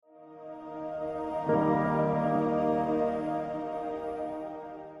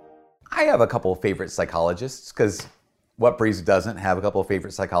I have a couple of favorite psychologists because what breeze doesn't have a couple of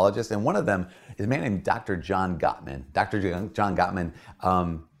favorite psychologists? And one of them is a man named Dr. John Gottman. Dr. John Gottman,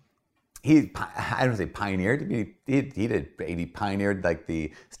 I don't say pioneered, he pioneered like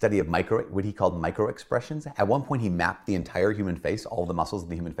the study of what he called micro-expressions. At one point he mapped the entire human face, all the muscles of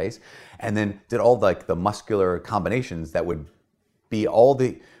the human face, and then did all the muscular combinations that would be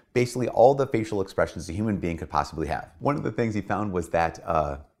basically all the facial expressions a human being could possibly have. One of the things he found was that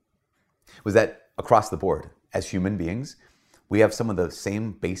across the board, as human beings, we have some of the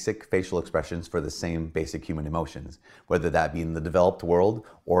same basic facial expressions for the same basic human emotions, whether that be in the developed world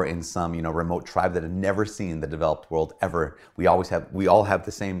or in some remote tribe that have never seen the developed world ever. We all have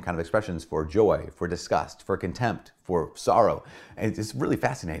the same kind of expressions for joy, for disgust, for contempt, for sorrow. And it's really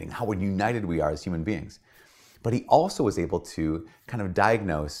fascinating how united we are as human beings. But he also was able to kind of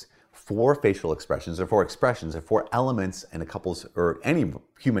diagnose four facial expressions or four elements in a couple's or any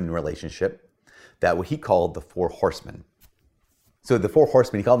human relationship that what he called the four horsemen. So the four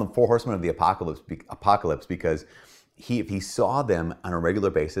horsemen, he called them four horsemen of the apocalypse because if he saw them on a regular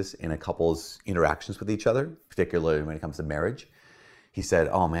basis in a couple's interactions with each other, particularly when it comes to marriage, he said,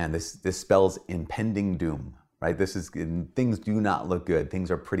 oh man, this spells impending doom, right? Things do not look good.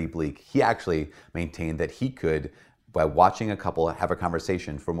 Things are pretty bleak. He actually maintained that he could, by watching a couple have a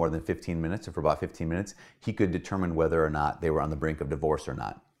conversation for more than 15 minutes or for about 15 minutes, he could determine whether or not they were on the brink of divorce or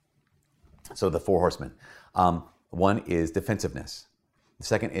not. So the four horsemen. One is defensiveness. The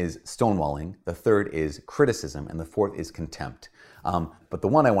second is stonewalling. The third is criticism. And the fourth is contempt. But the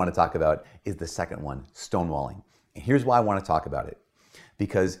one I want to talk about is the second one, stonewalling. And here's why I want to talk about it.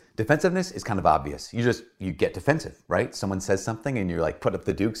 Because defensiveness is kind of obvious. You get defensive, right? Someone says something and you're like, put up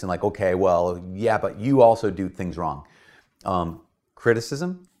the dukes and like, okay, well, yeah, but you also do things wrong.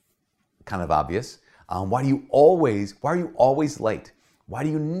 Criticism, kind of obvious. Why are you always late? Why do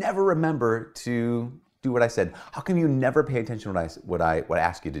you never remember to do what I said? How come you never pay attention to what I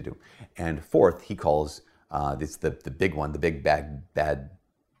ask you to do? And fourth, he calls it's the big one, the big bad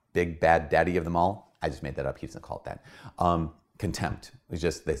daddy of them all. I just made that up. He doesn't call it that. Contempt. It's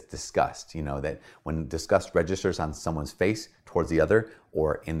just this disgust. That when disgust registers on someone's face towards the other,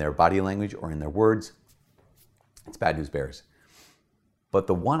 or in their body language, or in their words, it's bad news bears. But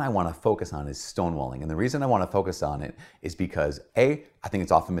the one I want to focus on is stonewalling. And the reason I want to focus on it is because A, I think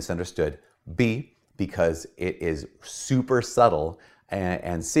it's often misunderstood. B, because it is super subtle.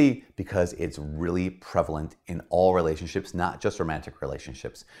 And C, because it's really prevalent in all relationships, not just romantic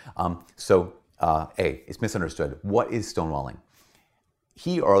relationships. A, it's misunderstood. What is stonewalling?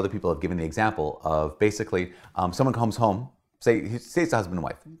 He or other people have given the example of basically someone comes home, say it's a husband and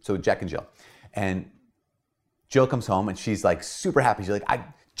wife, so Jack and Jill. And Jill comes home and she's like super happy. She's like,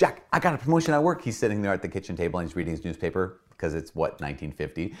 Jack, I got a promotion at work. He's sitting there at the kitchen table and he's reading his newspaper because it's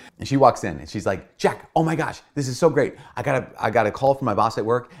 1950. And she walks in and she's like, Jack, oh my gosh, this is so great. I got a call from my boss at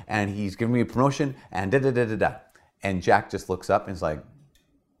work and he's giving me a promotion and da-da-da-da-da. And Jack just looks up and is like,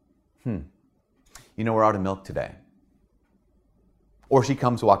 we're out of milk today. Or she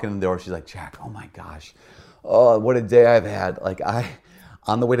comes walking in the door, she's like, Jack, oh my gosh, oh, what a day I've had.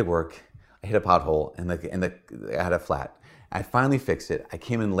 On the way to work, I hit a pothole and I had a flat. I finally fixed it. I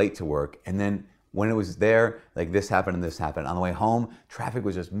came in late to work. And then when it was there, this happened and this happened. On the way home, traffic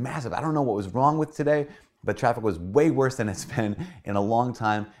was just massive. I don't know what was wrong with today, but traffic was way worse than it's been in a long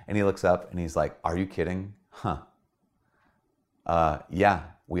time. And he looks up and he's like, are you kidding? Yeah,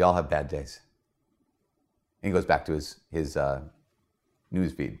 we all have bad days. And he goes back to his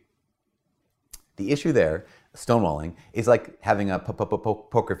news feed. The issue there, stonewalling, is like having a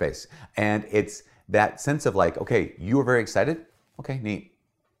poker face. And it's that sense of okay, you were very excited. Okay, neat.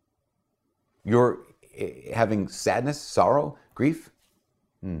 You're having sadness, sorrow, grief.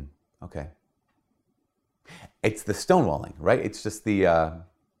 Okay. It's the stonewalling, right? It's just that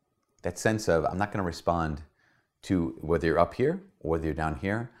sense of I'm not going to respond to whether you're up here or whether you're down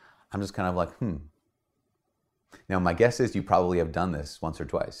here. I'm just kind of like, Now, my guess is you probably have done this once or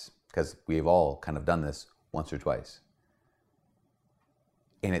twice, because we've all kind of done this once or twice.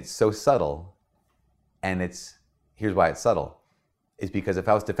 And it's so subtle, and here's why it's subtle, is because if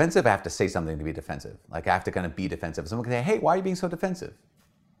I was defensive, I have to say something to be defensive. I have to kind of be defensive. Someone can say, hey, why are you being so defensive?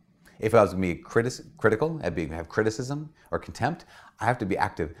 If I was going to be critical, have criticism or contempt, I have to be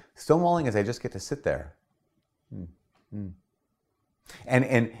active. Stonewalling is I just get to sit there.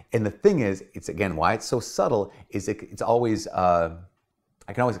 And the thing is, it's again, why it's so subtle is it's always, I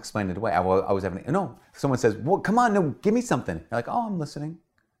can always explain it away. Someone says, well, come on, no, give me something. You're like, oh, I'm listening.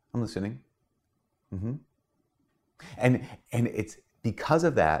 And it's because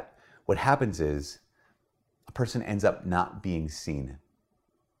of that, what happens is a person ends up not being seen.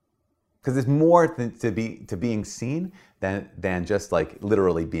 Because there's more to being seen than just like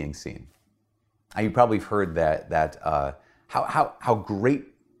literally being seen. You probably have heard that how great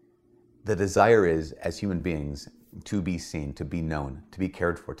the desire is as human beings to be seen, to be known, to be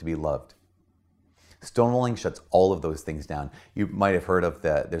cared for, to be loved. Stonewalling shuts all of those things down. You might have heard of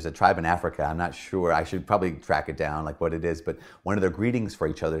there's a tribe in Africa, I'm not sure, I should probably track it down, like what it is, but one of their greetings for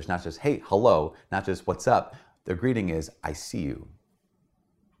each other is not just, hey, hello, not just what's up. Their greeting is, I see you.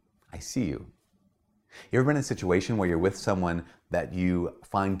 I see you. You ever been in a situation where you're with someone that you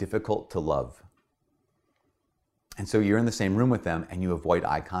find difficult to love? And so you're in the same room with them and you avoid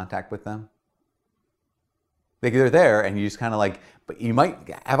eye contact with them? Like they're there and you just kind of like, but you might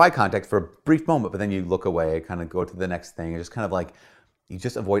have eye contact for a brief moment, but then you look away, kind of go to the next thing, and just kind of like, you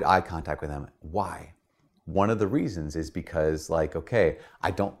just avoid eye contact with them. Why? One of the reasons is because like, okay,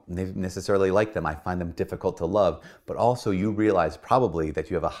 I don't necessarily like them. I find them difficult to love, but also you realize probably that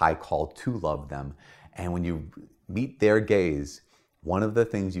you have a high call to love them. And when you meet their gaze, one of the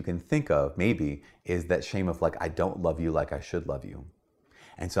things you can think of maybe is that shame of like, I don't love you like I should love you.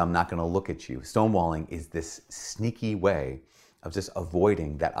 And so I'm not gonna look at you. Stonewalling is this sneaky way of just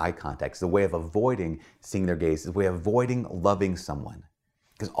avoiding that eye contact. It's the way of avoiding seeing their gaze. It's the way of avoiding loving someone.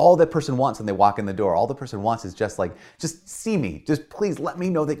 Because all that person wants when they walk in the door, all the person wants is just like, just see me. Just please let me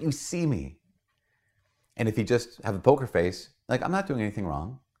know that you see me. And if you just have a poker face, like, I'm not doing anything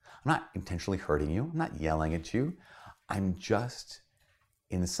wrong. I'm not intentionally hurting you. I'm not yelling at you. I'm just,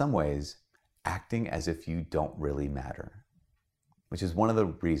 in some ways, acting as if you don't really matter. Which is one of the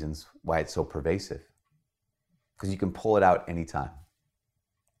reasons why it's so pervasive. Because you can pull it out anytime.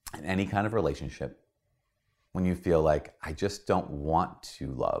 In any kind of relationship. When you feel like, I just don't want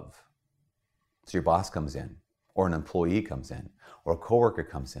to love. So your boss comes in, or an employee comes in, or a coworker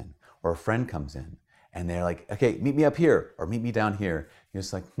comes in, or a friend comes in, and they're like, okay, meet me up here, or meet me down here. You're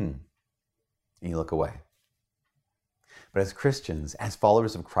just like, and you look away. But as Christians, as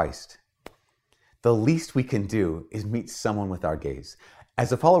followers of Christ, the least we can do is meet someone with our gaze.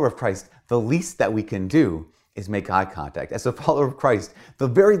 As a follower of Christ, the least that we can do is make eye contact. As a follower of Christ, the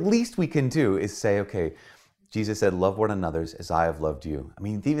very least we can do is say, okay, Jesus said, love one another as I have loved you. I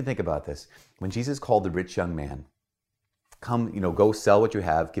mean, even think about this. When Jesus called the rich young man, come, go sell what you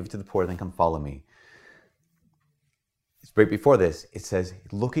have, give it to the poor, then come follow me. It's right before this, it says,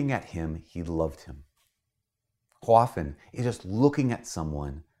 looking at him, he loved him. How often is just looking at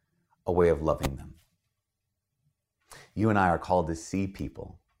someone a way of loving them? You and I are called to see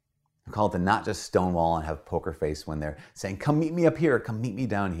people. We're called to not just stonewall and have poker face when they're saying, come meet me up here, come meet me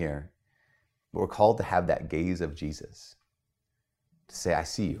down here. But we're called to have that gaze of Jesus. To say, I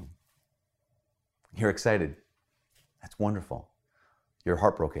see you. You're excited. That's wonderful. You're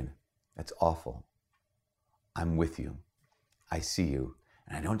heartbroken. That's awful. I'm with you. I see you.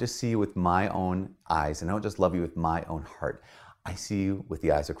 And I don't just see you with my own eyes, and I don't just love you with my own heart. I see you with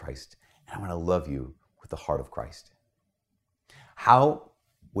the eyes of Christ, and I want to love you with the heart of Christ. How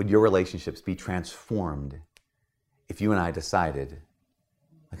would your relationships be transformed if you and I decided,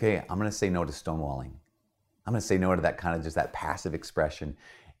 okay, I'm going to say no to stonewalling. I'm going to say no to that kind of just that passive expression.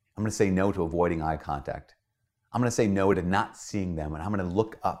 I'm going to say no to avoiding eye contact. I'm going to say no to not seeing them, and I'm going to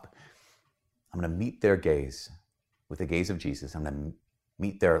look up. I'm going to meet their gaze with the gaze of Jesus. I'm going to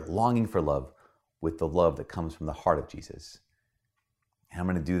meet their longing for love with the love that comes from the heart of Jesus. And I'm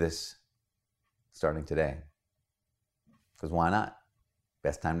going to do this starting today. Because why not?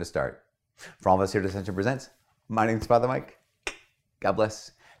 Best time to start. For all of us here at Ascension Presents, my name is Father Mike. God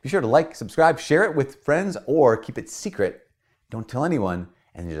bless. Be sure to like, subscribe, share it with friends, or keep it secret. Don't tell anyone,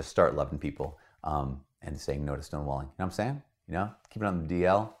 and you just start loving people and saying no to stonewalling. You know what I'm saying? Keep it on the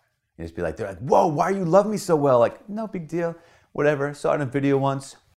DL. And just be like, they're like, whoa, why are you loving me so well? Like, no big deal. Whatever. Saw it in a video once.